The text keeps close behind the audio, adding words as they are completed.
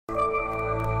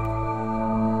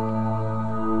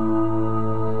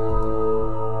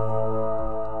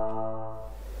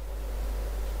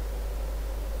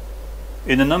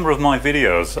In a number of my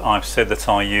videos I've said that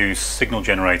I use signal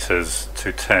generators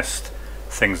to test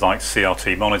things like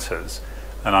CRT monitors,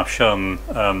 and I've shown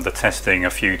the testing a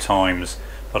few times,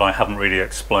 but I haven't really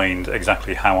explained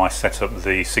exactly how I set up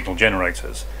the signal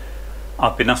generators.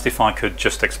 I've been asked if I could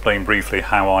just explain briefly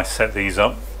how I set these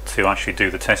up to actually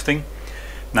do the testing.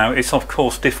 Now, it's of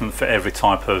course different for every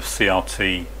type of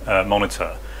CRT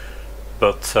monitor,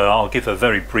 but I'll give a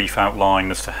very brief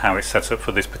outline as to how it's set up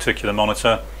for this particular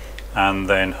monitor, and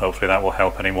then hopefully that will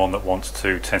help anyone that wants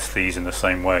to test these in the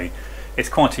same way. It's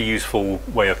quite a useful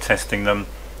way of testing them,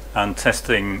 and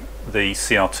testing the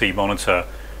CRT monitor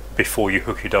before you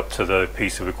hook it up to the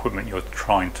piece of equipment you're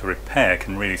trying to repair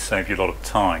can really save you a lot of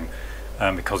time,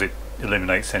 because it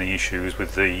eliminates any issues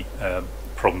with the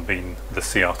problem being the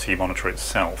CRT monitor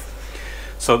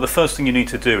itself. So the first thing you need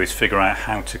to do is figure out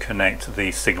how to connect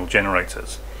the signal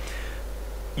generators.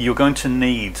 You're going to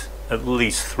need at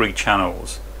least 3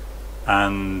 channels,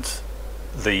 and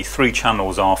the 3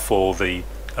 channels are for the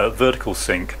vertical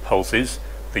sync pulses,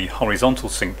 the horizontal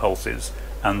sync pulses,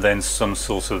 and then some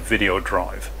sort of video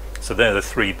drive. So they're the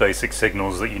 3 basic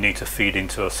signals that you need to feed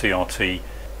into a CRT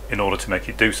in order to make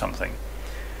it do something.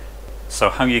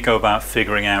 So how you go about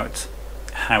figuring out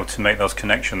how to make those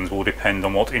connections will depend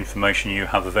on what information you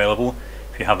have available.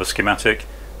 If you have a schematic,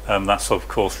 that's of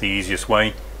course the easiest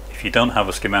way. If you don't have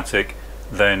a schematic,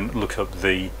 then look up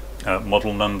the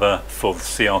model number for the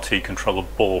CRT controller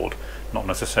board, not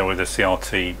necessarily the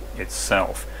CRT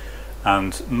itself.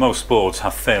 And most boards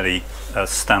have fairly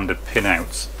standard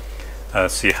pinouts.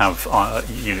 So you have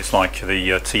units like the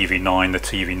TV9, the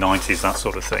TV90s, that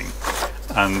sort of thing.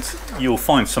 And you'll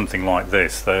find something like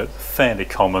this. They're fairly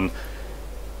common.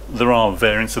 There are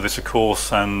variants of this, of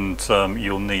course, and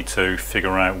you'll need to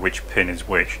figure out which pin is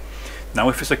which. Now,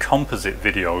 if it's a composite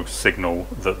video signal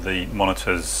that the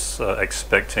monitor's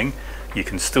expecting, you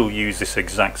can still use this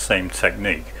exact same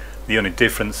technique. The only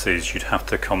difference is you'd have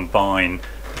to combine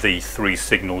the 3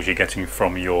 signals you're getting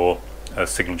from your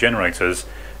signal generators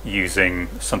using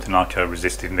something like a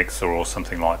resistive mixer or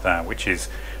something like that, which is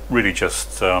really just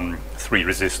 3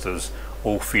 resistors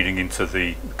all feeding into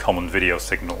the common video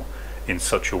signal in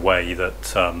such a way that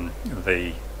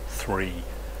the 3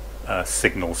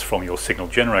 signals from your signal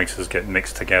generators get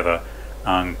mixed together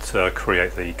and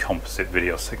create the composite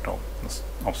video signal. That's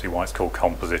obviously why it's called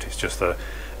composite. It's just a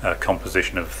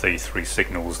composition of the 3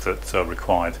 signals that are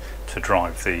required to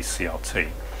drive the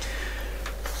CRT.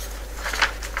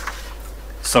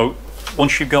 So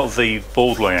once you've got the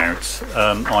board layout,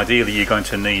 ideally you're going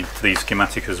to need the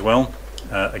schematic as well.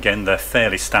 Again, they're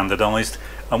fairly standardized,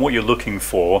 and what you're looking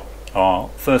for are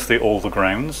firstly all the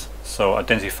grounds, so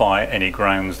identify any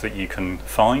grounds that you can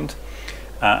find,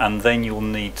 and then you'll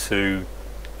need to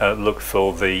look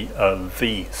for the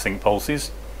V sync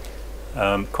pulses.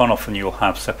 Quite often you'll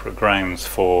have separate grounds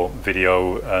for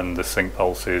video and the sync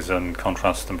pulses and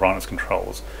contrast and brightness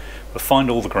controls, but find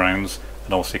all the grounds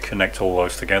and obviously connect all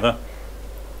those together.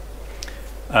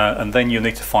 And then you'll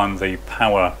need to find the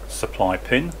power supply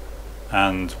pin,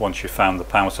 and once you've found the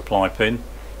power supply pin,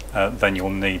 then you'll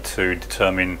need to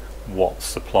determine what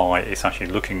supply it's actually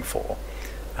looking for,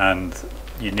 and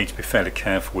you need to be fairly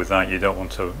careful with that. You don't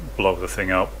want to blow the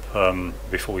thing up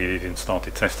before you even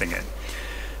started testing it.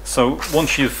 So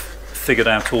once you've figured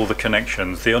out all the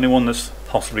connections, the only one that's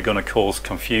possibly going to cause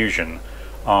confusion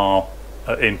are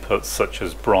inputs such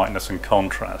as brightness and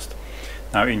contrast.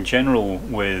 Now, in general,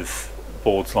 with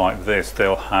boards like this,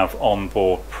 they'll have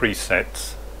onboard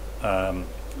presets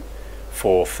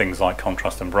for things like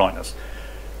contrast and brightness.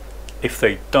 If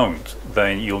they don't,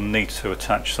 then you'll need to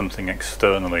attach something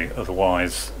externally,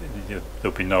 otherwise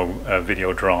there'll be no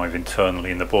video drive internally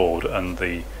in the board, and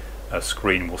the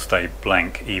screen will stay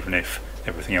blank even if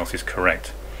everything else is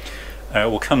correct.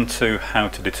 We'll come to how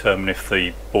to determine if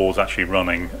the board's actually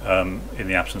running in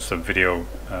the absence of video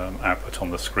output on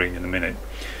the screen in a minute.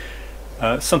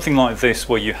 Something like this,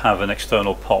 where you have an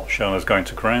external pot shown as going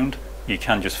to ground, you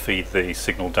can just feed the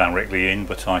signal directly in,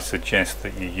 but I suggest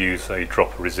that you use a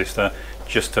dropper resistor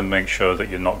just to make sure that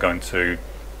you're not going to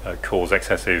cause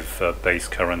excessive base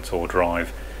current or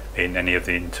drive in any of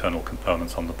the internal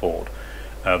components on the board.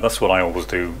 That's what I always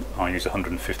do. I use a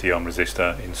 150 ohm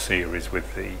resistor in series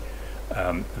with the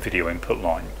video input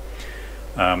line.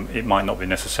 It might not be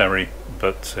necessary,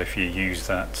 but if you use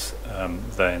that,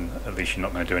 then at least you're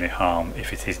not going to do any harm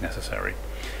if it is necessary.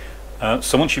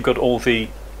 So once you've got all the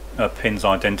pins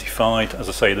identified, as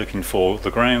I say, looking for the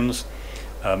grounds,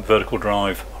 vertical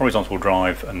drive, horizontal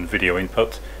drive and video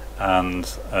input, and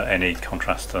any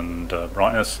contrast and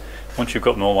brightness. Once you've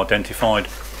got them all identified,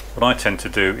 what I tend to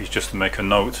do is just to make a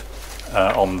note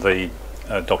on the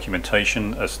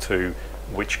documentation as to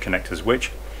which connector is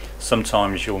which.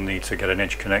 Sometimes you'll need to get an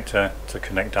edge connector to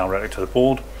connect directly to the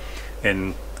board.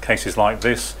 In cases like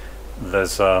this,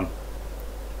 there's a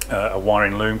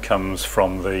wiring loom comes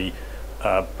from the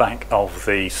back of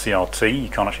the CRT. You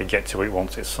can't actually get to it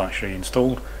once it's actually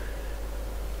installed,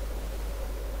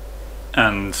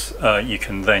 and you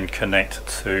can then connect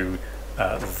to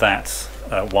that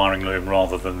wiring loom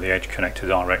rather than the edge connector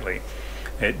directly.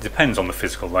 It depends on the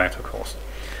physical layout, of course,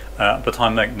 but I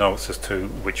make notes as to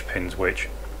which pin's which,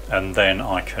 and then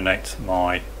I connect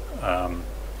my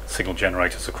signal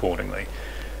generators accordingly.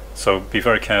 So be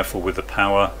very careful with the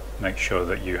power. Make sure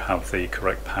that you have the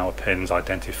correct power pins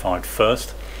identified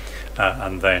first,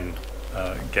 and then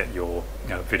get your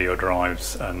video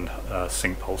drives and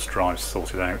sync pulse drives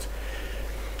sorted out.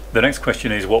 The next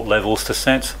question is what levels to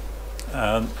set.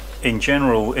 In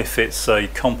general, if it's a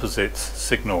composite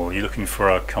signal, you're looking for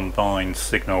a combined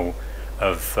signal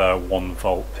of 1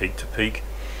 volt peak to peak.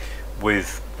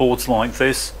 With boards like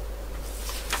this,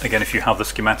 again, if you have the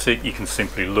schematic, you can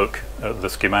simply look at the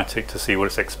schematic to see what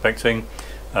it's expecting,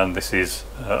 and this is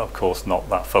of course not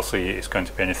that fussy. It's going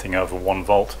to be anything over 1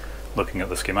 volt looking at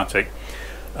the schematic,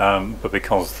 but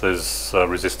because there's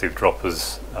resistive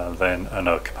droppers then and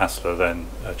a capacitor, then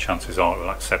chances are it will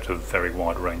accept a very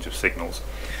wide range of signals.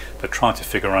 But try to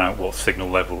figure out what signal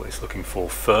level it's looking for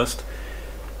first.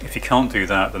 If you can't do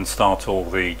that, then start all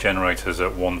the generators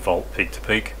at 1 volt peak to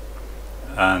peak,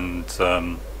 and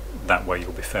that way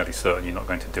you'll be fairly certain you're not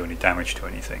going to do any damage to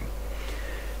anything.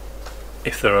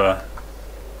 If there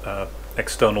are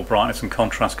external brightness and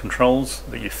contrast controls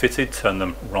that you fitted, turn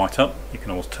them right up. You can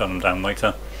always turn them down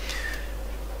later.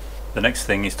 The next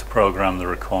thing is to program the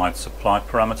required supply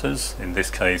parameters. In this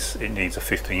case it needs a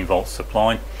 15 volt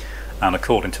supply, and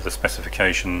according to the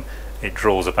specification it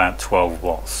draws about 12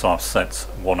 watts, so I've set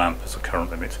 1 amp as a current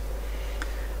limit.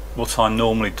 What I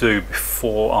normally do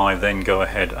before I then go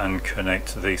ahead and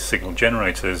connect the signal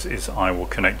generators is I will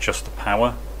connect just the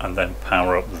power and then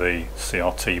power up the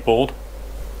CRT board.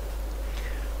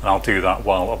 And I'll do that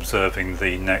while observing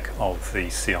the neck of the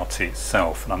CRT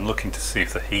itself, and I'm looking to see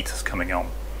if the heater's coming on.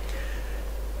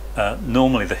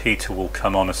 Normally the heater will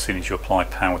come on as soon as you apply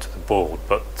power to the board,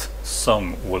 but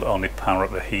some will only power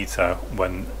up the heater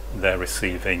when they're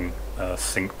receiving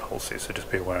sync pulses, so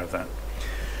just be aware of that.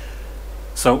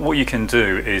 So what you can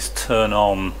do is turn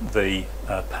on the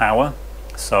power.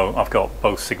 So I've got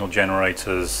both signal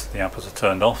generators, the outputs are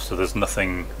turned off, so there's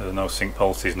no sync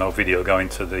pulses, no video going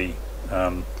to the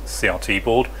CRT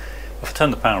board. If I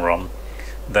turn the power on,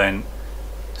 then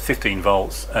 15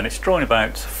 volts, and it's drawing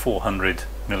about 400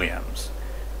 milliamps,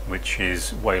 which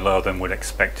is way lower than we'd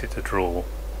expect it to draw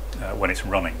when it's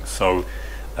running. So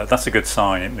that's a good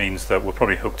sign. It means that we're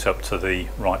probably hooked up to the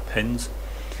right pins.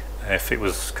 If it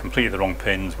was completely the wrong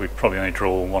pins, we'd probably only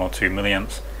draw 1 or 2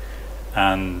 milliamps,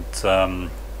 and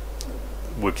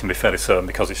we can be fairly certain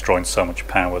because it's drawing so much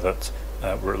power that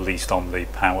we're at least on the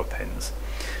power pins.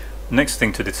 Next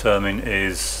thing to determine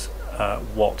is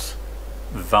what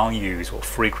values or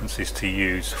frequencies to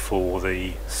use for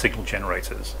the signal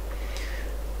generators.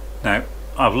 Now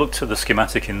I've looked at the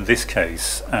schematic in this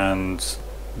case, and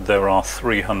there are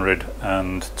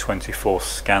 324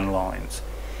 scan lines,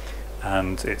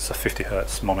 and it's a 50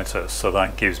 hertz monitor, so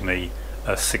that gives me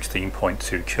a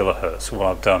 16.2 kilohertz. So what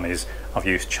I've done is I've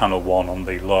used channel 1 on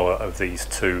the lower of these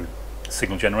two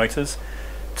signal generators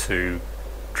to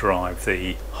drive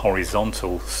the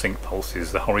horizontal sync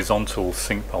pulses. The horizontal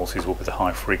sync pulses will be the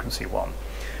high frequency one,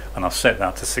 and I've set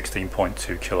that to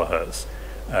 16.2 kilohertz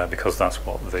because that's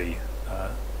what the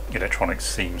electronics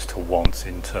seems to want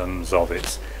in terms of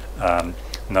its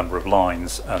number of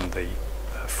lines and the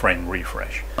frame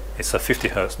refresh. It's a 50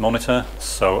 hertz monitor,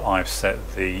 so I've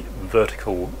set the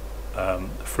vertical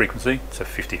frequency to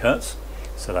 50 hertz,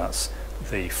 so that's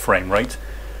the frame rate.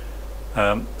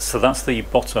 So that's the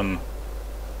bottom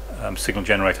signal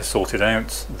generator sorted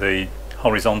out. The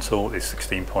horizontal is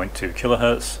 16.2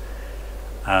 kilohertz,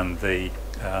 and the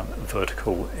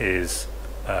vertical is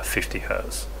 50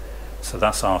 hertz. So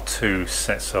that's our two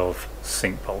sets of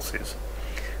sync pulses.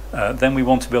 Then we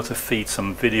want to be able to feed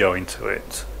some video into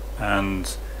it,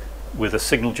 and with a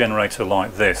signal generator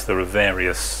like this there are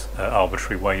various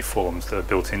arbitrary waveforms that are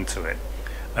built into it,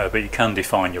 but you can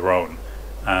define your own,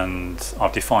 and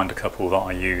I've defined a couple that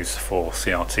I use for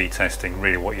CRT testing.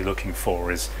 Really what you're looking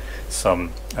for is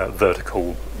some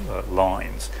vertical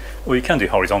lines, or you can do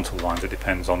horizontal lines, it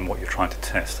depends on what you're trying to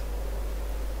test.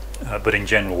 But in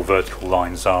general, vertical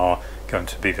lines are going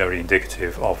to be very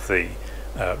indicative of the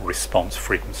response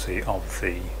frequency of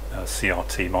the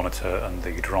CRT monitor and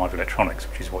the drive electronics,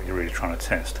 which is what you're really trying to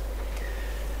test.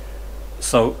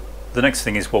 So The next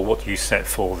thing is, well, what do you set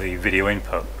for the video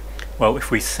input? Well, if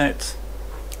we set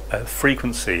a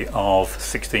frequency of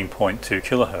 16.2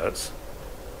 kilohertz,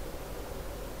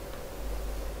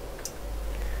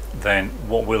 then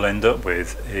what we'll end up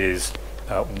with is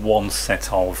one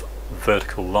set of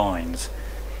vertical lines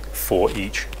for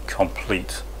each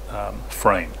complete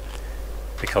frame,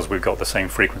 because we've got the same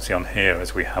frequency on here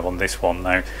as we have on this one.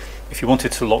 Now, if you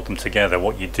wanted to lock them together,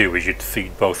 what you'd do is you'd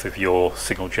feed both of your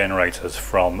signal generators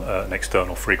from an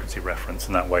external frequency reference,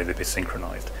 and that way they'd be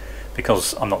synchronized.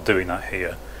 Because I'm not doing that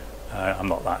here, I'm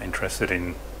not that interested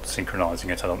in synchronizing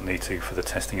it, I don't need to for the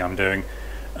testing I'm doing.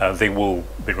 They will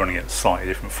be running at slightly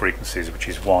different frequencies, which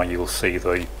is why you'll see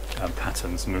the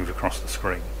patterns move across the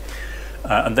screen.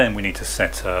 And then we need to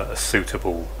set a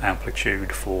suitable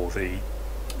amplitude for the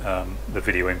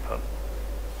video input.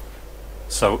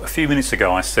 So a few minutes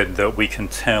ago I said that we can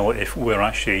tell if we're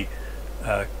actually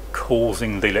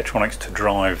causing the electronics to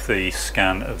drive the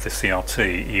scan of the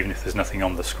CRT even if there's nothing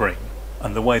on the screen.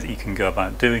 And the way that you can go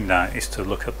about doing that is to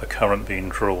look at the current being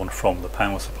drawn from the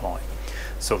power supply.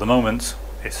 So at the moment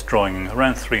it's drawing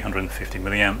around 350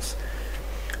 milliamps,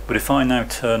 but if I now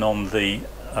turn on the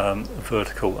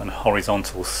vertical and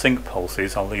horizontal sync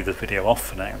pulses, I'll leave the video off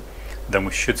for now, then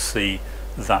we should see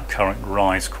that current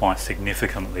rise quite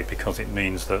significantly, because it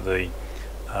means that the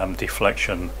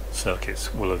deflection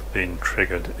circuits will have been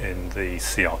triggered in the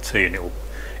CRT, and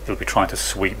it'll be trying to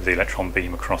sweep the electron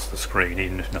beam across the screen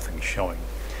even if nothing's showing.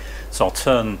 So I'll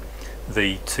turn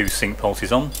the two sync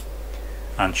pulses on,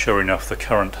 and sure enough the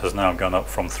current has now gone up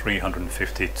from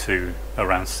 350 to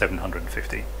around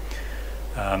 750.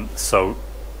 So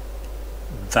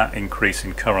that increase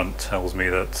in current tells me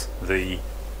that the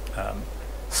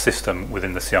system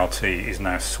within the CRT is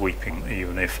now sweeping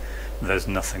even if there's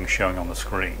nothing showing on the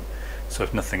screen. So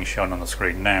if nothing's shown on the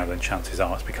screen now, then chances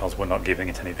are it's because we're not giving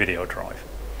it any video drive.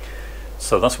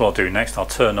 So that's what I'll do next. I'll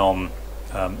turn on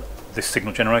this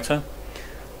signal generator.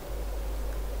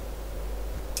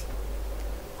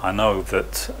 I know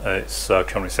that it's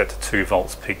currently set to 2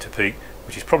 volts peak to peak,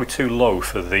 which is probably too low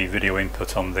for the video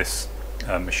input on this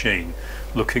machine.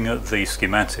 Looking at the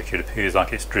schematic, it appears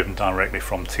like it's driven directly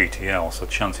from TTL, so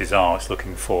chances are it's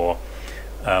looking for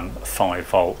 5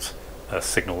 volt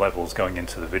signal levels going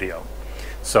into the video.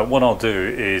 So what I'll do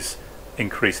is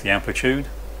increase the amplitude,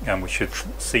 and we should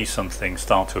see something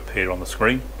start to appear on the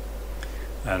screen,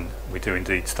 and we do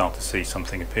indeed start to see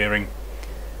something appearing.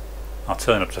 I'll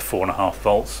turn up to 4.5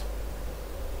 volts,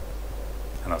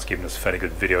 and that's giving us a fairly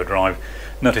good video drive.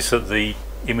 Notice that the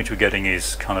image we're getting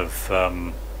is kind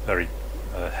of very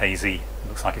hazy,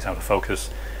 looks like it's out of focus.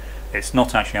 It's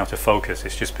not actually out of focus,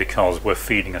 it's just because we're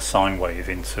feeding a sine wave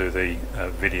into the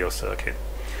video circuit.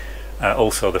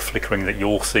 Also, the flickering that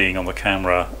you're seeing on the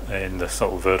camera in the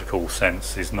sort of vertical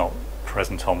sense is not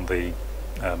present on the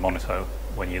monitor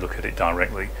when you look at it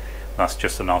directly. That's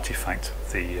just an artifact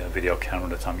of the video camera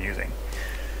that I'm using.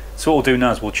 So what we'll do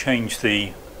now is we'll change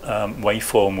the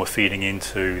waveform we're feeding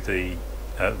into the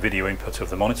video input of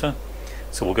the monitor.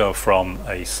 So we'll go from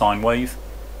a sine wave,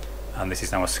 and this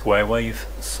is now a square wave,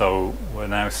 so we're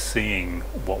now seeing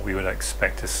what we would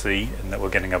expect to see, and that we're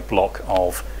getting a block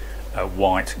of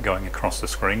white going across the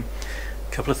screen.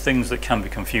 A couple of things that can be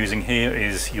confusing here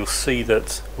is you'll see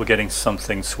that we're getting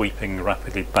something sweeping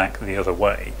rapidly back the other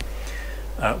way.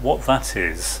 What that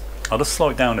is, I'll just slow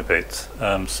it down a bit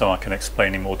so I can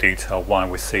explain in more detail why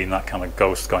we're seeing that kind of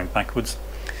ghost going backwards.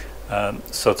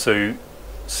 So to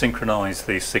synchronize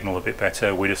the signal a bit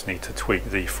better, we just need to tweak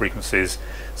the frequencies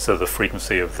so the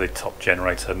frequency of the top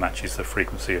generator matches the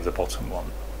frequency of the bottom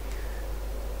one.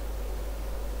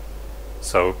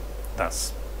 So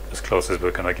that's as close as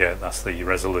we're going to get. That's the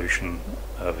resolution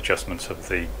of adjustment of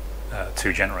the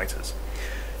two generators.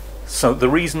 So the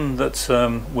reason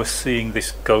that we're seeing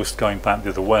this ghost going back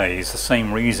the other way is the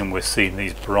same reason we're seeing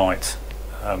these bright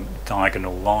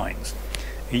diagonal lines.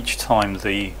 Each time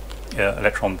the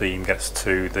electron beam gets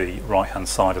to the right hand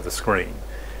side of the screen,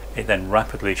 it then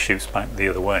rapidly shoots back the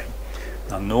other way.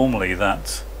 Now normally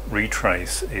that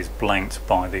retrace is blanked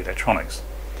by the electronics,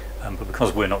 but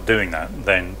because we're not doing that,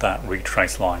 then that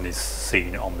retrace line is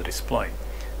seen on the display,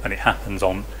 and it happens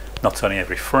on not only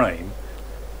every frame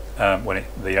when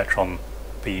the electron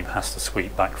beam has to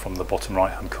sweep back from the bottom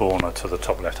right hand corner to the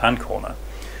top left hand corner,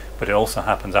 but it also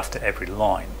happens after every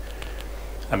line.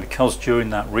 And because during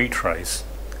that retrace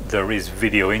there is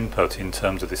video input in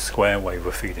terms of this square wave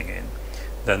we're feeding in,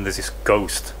 then there's this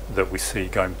ghost that we see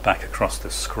going back across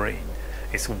the screen.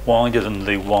 It's wider than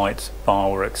the white bar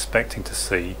we're expecting to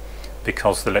see,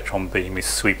 because the electron beam is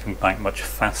sweeping back much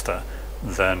faster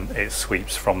than it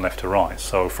sweeps from left to right.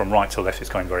 So from right to left it's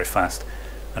going very fast,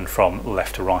 and from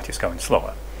left to right it's going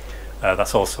slower.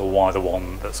 That's also why the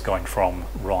one that's going from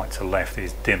right to left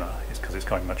is dimmer, is because it's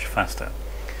going much faster.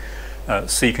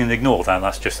 So you can ignore that,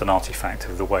 that's just an artifact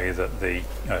of the way that the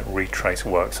retrace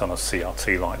works on a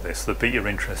CRT like this. The bit you're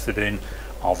interested in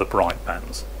are the bright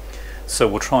bands. So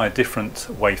we'll try a different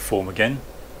waveform again,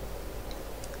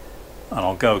 and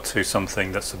I'll go to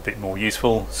something that's a bit more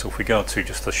useful. So if we go to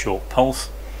just a short pulse,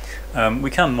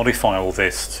 we can modify all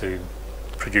this to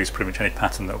produce pretty much any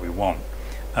pattern that we want.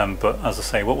 But as I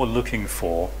say, what we're looking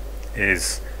for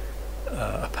is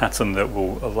a pattern that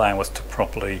will allow us to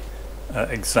properly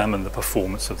examine the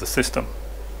performance of the system.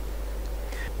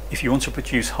 If you want to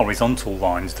produce horizontal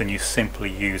lines, then you simply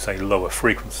use a lower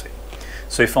frequency.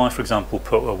 So if I, for example,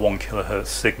 put a 1 kHz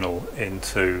signal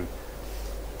into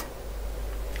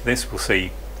this, we'll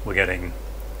see we're getting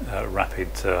rapid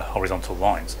horizontal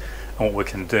lines. And what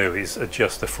we can do is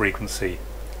adjust the frequency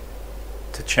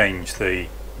to change the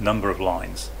number of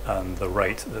lines and the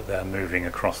rate that they're moving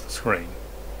across the screen.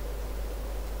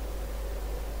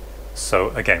 So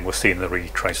again, we're seeing the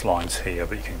retrace lines here,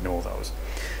 but you can ignore those.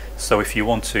 So if you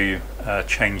want to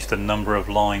change the number of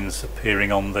lines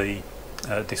appearing on the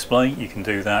display, you can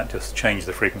do that. Just change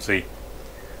the frequency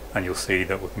and you'll see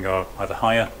that we can go either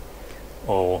higher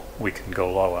or we can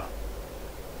go lower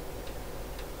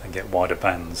and get wider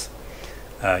bands.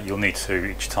 You'll need to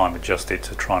each time adjust it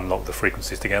to try and lock the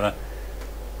frequencies together.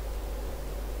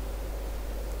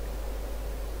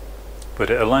 But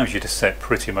it allows you to set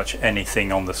pretty much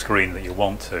anything on the screen that you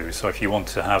want to. So if you want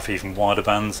to have even wider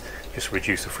bands, just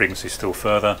reduce the frequency still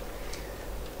further.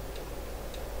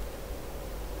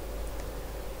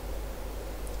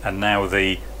 And now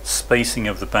the spacing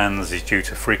of the bands is due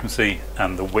to frequency,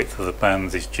 and the width of the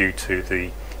bands is due to the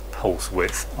pulse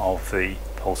width of the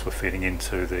pulse we're feeding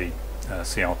into the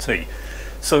CRT.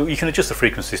 So you can adjust the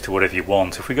frequencies to whatever you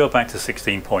want. If we go back to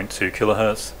 16.2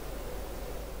 kHz,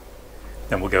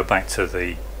 then we'll go back to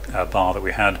the bar that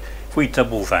we had. If we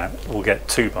double that, we'll get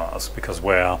 2 bars because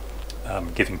we're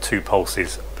giving 2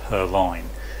 pulses per line.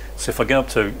 So if I go up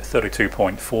to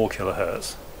 32.4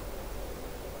 kHz,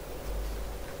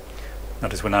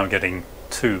 notice we're now getting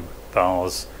 2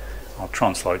 bars. I'll try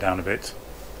and slow it down a bit.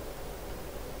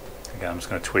 Again, I'm just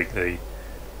going to tweak the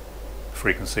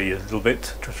frequency a little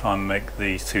bit to try and make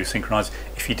these two synchronize.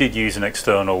 If you did use an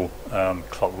external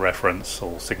clock reference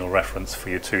or signal reference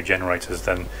for your 2 generators,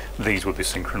 then these would be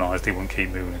synchronized, they wouldn't keep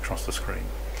moving across the screen.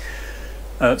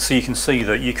 So you can see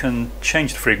that you can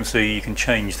change the frequency, you can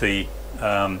change the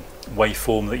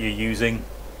waveform that you're using,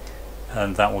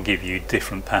 and that will give you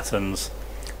different patterns.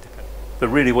 But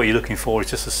really what you're looking for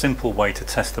is just a simple way to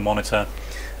test the monitor.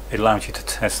 It allows you to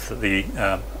test that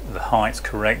the height's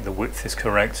correct, the width is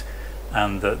correct,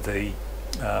 and that the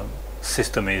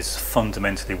system is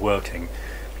fundamentally working,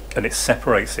 and it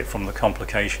separates it from the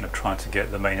complication of trying to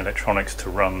get the main electronics to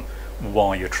run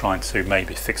while you're trying to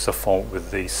maybe fix a fault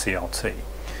with the CRT.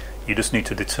 You just need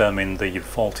to determine the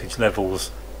voltage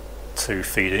levels to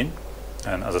feed in,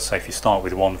 and as I say, if you start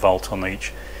with 1 volt on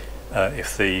each,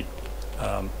 if the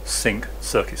sync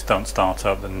circuits don't start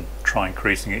up, then try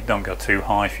increasing it. Don't go too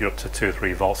high. If you're up to 2 or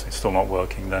 3 volts and it's still not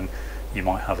working, then you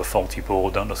might have a faulty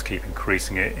board. Don't just keep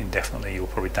increasing it indefinitely, you'll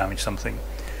probably damage something.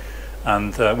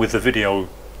 And with the video,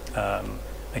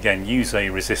 again, use a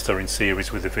resistor in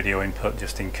series with the video input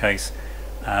just in case,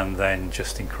 and then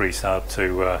just increase out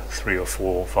to 3 or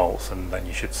 4 volts, and then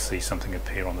you should see something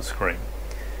appear on the screen.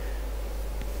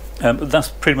 But that's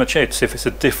pretty much it. If it's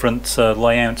a different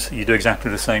layout, you do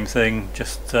exactly the same thing,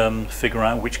 just figure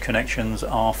out which connections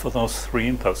are for those 3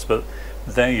 inputs. But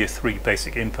they're your 3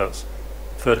 basic inputs: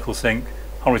 vertical sync,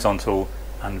 horizontal,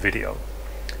 and video.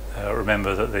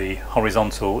 Remember that the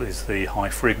horizontal is the high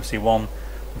frequency one,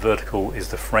 vertical is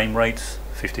the frame rate,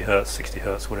 50 Hz, 60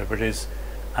 Hz, whatever it is,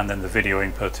 and then the video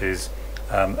input is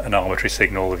an arbitrary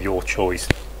signal of your choice,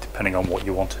 depending on what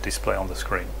you want to display on the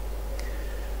screen.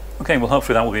 Okay, well,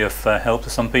 hopefully that will be of help to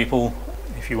some people.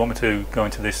 If you want me to go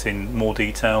into this in more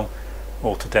detail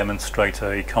or to demonstrate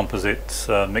a composite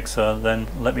mixer, then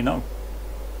let me know.